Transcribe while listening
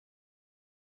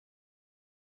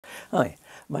Hi,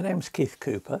 my name's Keith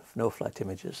Cooper from Northlight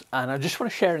Images, and I just want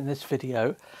to share in this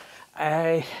video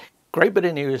a great bit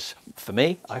of news for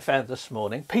me I found this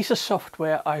morning. Piece of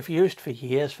software I've used for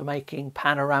years for making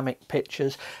panoramic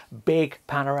pictures, big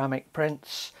panoramic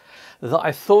prints that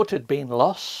I thought had been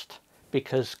lost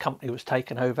because company was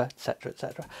taken over, etc,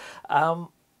 etc,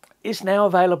 is now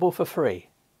available for free.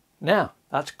 Now,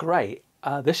 that's great.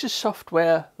 This is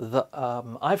software that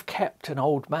I've kept an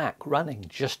old Mac running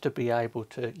just to be able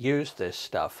to use this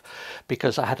stuff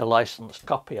because I had a licensed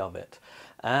copy of it,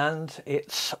 and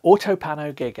it's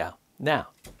Autopano Giga. Now,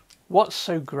 what's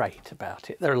so great about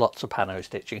it? There are lots of pano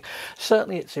stitching.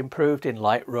 Certainly it's improved in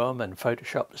Lightroom and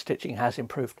Photoshop. The stitching has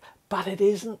improved, but it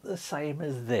isn't the same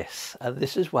as this. And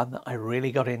this is one that I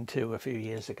really got into a few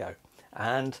years ago.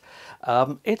 And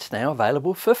it's now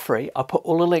available for free. I'll put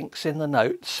all the links in the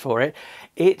notes for it.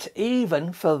 It's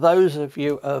even, for those of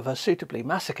you of a suitably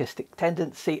masochistic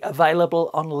tendency, available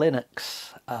on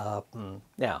Linux.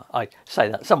 Now, I say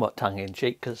that somewhat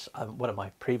tongue-in-cheek because one of my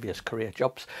previous career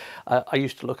jobs, I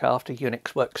used to look after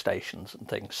Unix workstations and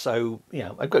things. So, you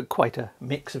know, I've got quite a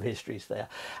mix of histories there,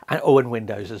 and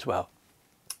Windows as well.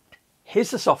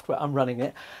 Here's the software. I'm running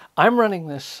it. I'm running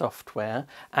this software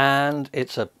and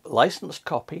it's a licensed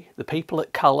copy. The people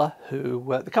at Color, who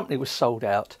the company was sold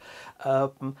out,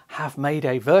 have made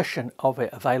a version of it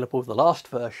available, the last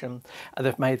version, and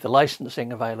they've made the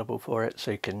licensing available for it,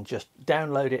 so you can just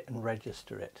download it and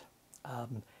register it.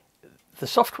 The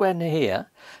software here,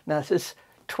 now this is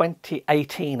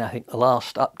 2018, I think, the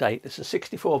last update. It's a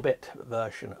 64-bit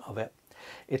version of it.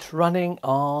 It's running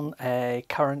on a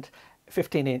current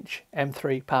 15-inch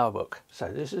M3 PowerBook.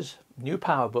 So this is new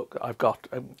PowerBook that I've got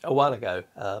a while ago,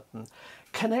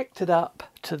 connected up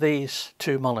to these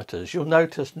two monitors. You'll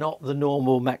notice not the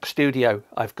normal Mac Studio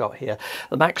I've got here.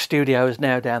 The Mac Studio is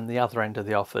now down the other end of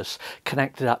the office,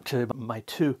 connected up to my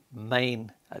two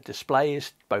main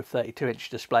displays, both 32-inch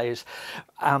displays,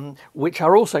 which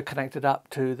are also connected up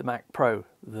to the Mac Pro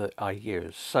that I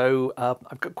use. So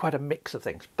I've got quite a mix of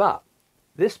things, but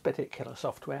this particular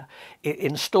software, it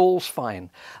installs fine.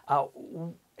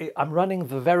 I'm running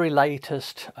the very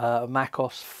latest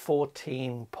macOS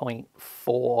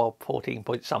 14.4, 14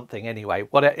 point something anyway.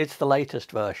 It's the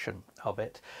latest version of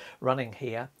it running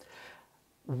here.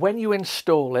 When you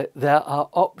install it, there are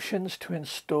options to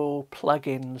install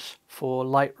plugins for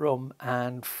Lightroom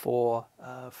and for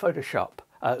Photoshop.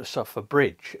 So for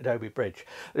Bridge, Adobe Bridge.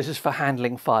 This is for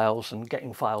handling files and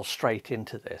getting files straight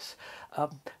into this.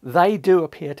 They do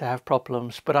appear to have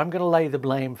problems, but I'm going to lay the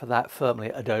blame for that firmly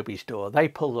at Adobe's door. They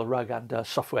pull the rug under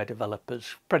software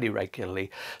developers pretty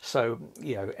regularly. So,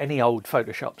 you know, any old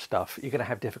Photoshop stuff, you're going to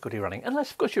have difficulty running.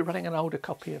 Unless, of course, you're running an older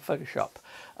copy of Photoshop,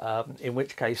 in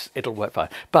which case it'll work fine.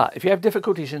 But if you have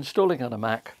difficulties installing on a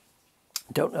Mac,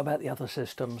 don't know about the other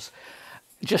systems,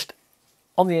 just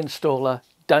on the installer,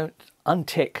 don't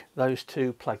untick those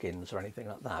two plugins or anything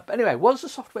like that. But anyway, what does the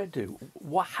software do?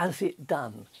 What has it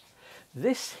done?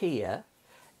 This here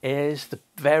is the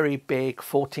very big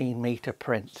 14-metre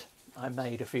print I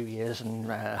made a few years and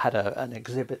had an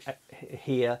exhibit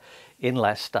here in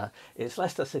Leicester. It's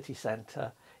Leicester City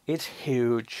Centre. It's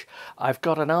huge. I've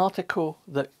got an article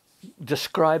that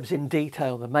describes in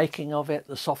detail the making of it,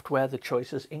 the software, the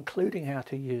choices, including how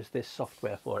to use this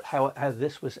software for it, how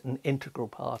this was an integral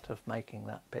part of making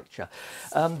that picture.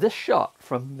 This shot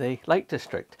from the Lake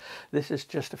District, this is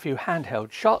just a few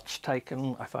handheld shots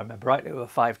taken, if I remember rightly, with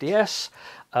a 5DS,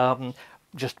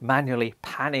 just manually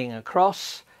panning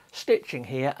across, stitching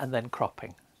here and then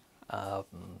cropping.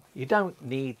 You don't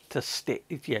need to stitch,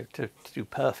 you know, to do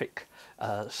perfect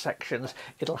sections.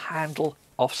 It'll handle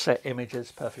offset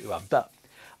images perfectly well. But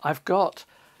I've got,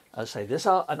 as I say, this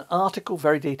an article,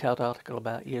 very detailed article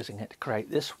about using it to create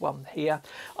this one here.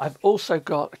 I've also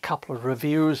got a couple of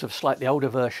reviews of slightly older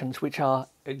versions which are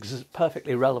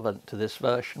perfectly relevant to this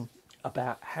version,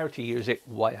 about how to use it,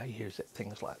 why I use it,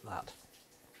 things like that.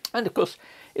 And of course,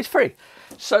 it's free.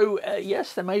 So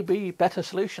yes, there may be better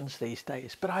solutions these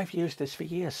days, but I've used this for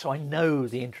years, so I know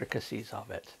the intricacies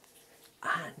of it.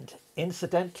 And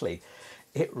incidentally,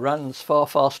 it runs far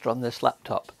faster on this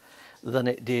laptop than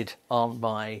it did on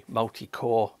my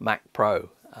multi-core Mac Pro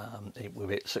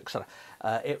with its successor.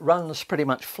 It runs pretty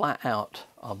much flat out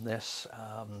on this.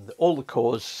 All the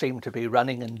cores seem to be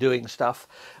running and doing stuff,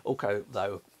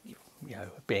 although, you know,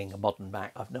 being a modern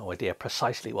Mac, I've no idea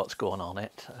precisely what's going on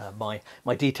it. My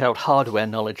detailed hardware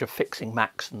knowledge of fixing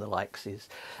Macs and the likes is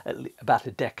about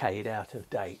a decade out of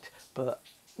date. But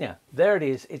yeah, there it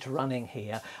is. It's running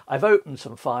here. I've opened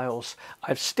some files.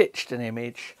 I've stitched an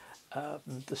image.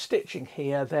 the stitching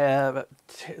here, they're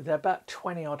about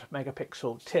 20 odd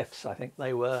megapixel TIFFs, I think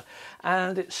they were,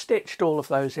 and it stitched all of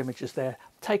those images there,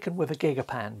 taken with a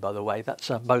Gigapan, by the way. That's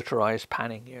a motorized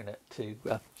panning unit to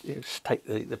take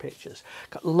the pictures.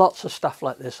 Got lots of stuff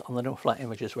like this on the Northlight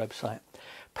Images website.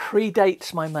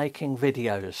 Predates my making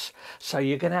videos, so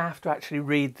you're going to have to actually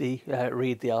read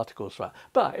the articles.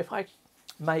 But if I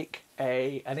make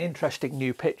an interesting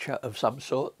new picture of some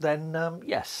sort, then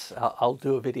yes, I'll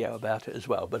do a video about it as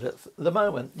well. But at the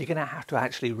moment, you're going to have to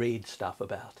actually read stuff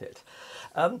about it.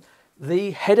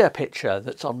 The header picture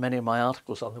that's on many of my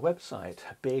articles on the website,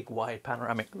 big wide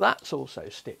panoramic, that's also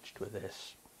stitched with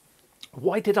this.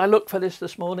 Why did I look for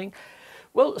this morning?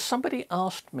 Well, somebody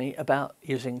asked me about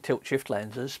using tilt-shift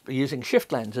lenses, using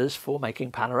shift lenses for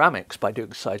making panoramics by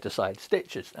doing side-to-side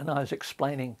stitches. And I was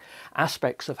explaining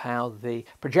aspects of how the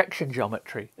projection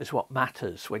geometry is what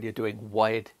matters when you're doing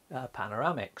wide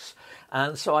panoramics.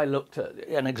 And so I looked at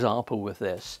an example with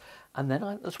this. And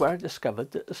then that's where I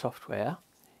discovered that the software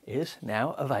is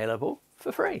now available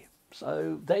for free.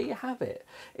 So there you have it.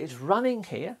 It's running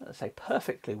here, let's say,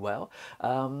 perfectly well.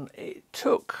 It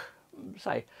took,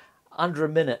 say, under a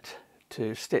minute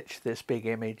to stitch this big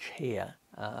image here,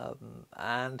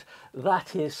 and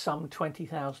that is some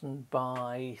 20,000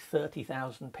 by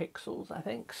 30,000 pixels, I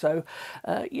think. So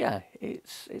yeah,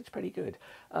 it's pretty good.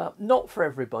 Not for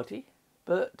everybody,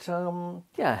 but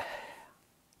yeah,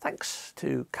 thanks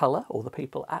to Colour, or the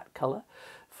people at Colour,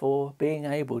 for being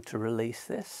able to release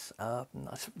this. I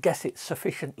guess it's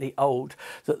sufficiently old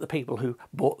that the people who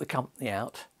bought the company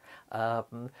out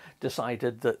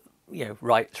decided that, you know,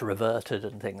 rights reverted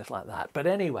and things like that. But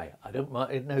anyway, I don't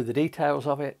know the details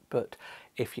of it, but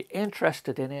if you're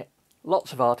interested in it,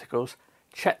 lots of articles,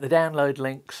 check the download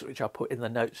links, which I'll put in the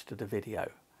notes to the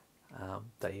video.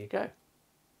 There you go.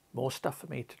 More stuff for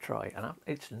me to try. And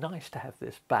it's nice to have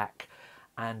this back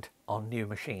and on new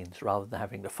machines rather than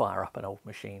having to fire up an old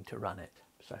machine to run it.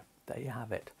 So there you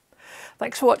have it.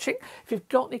 Thanks for watching. If you've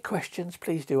got any questions,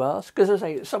 please do ask, because as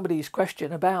I say, somebody's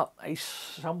question about a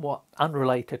somewhat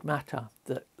unrelated matter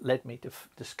that led me to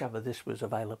discover this was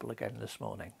available again this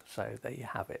morning. So there you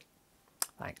have it.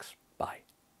 Thanks. Bye.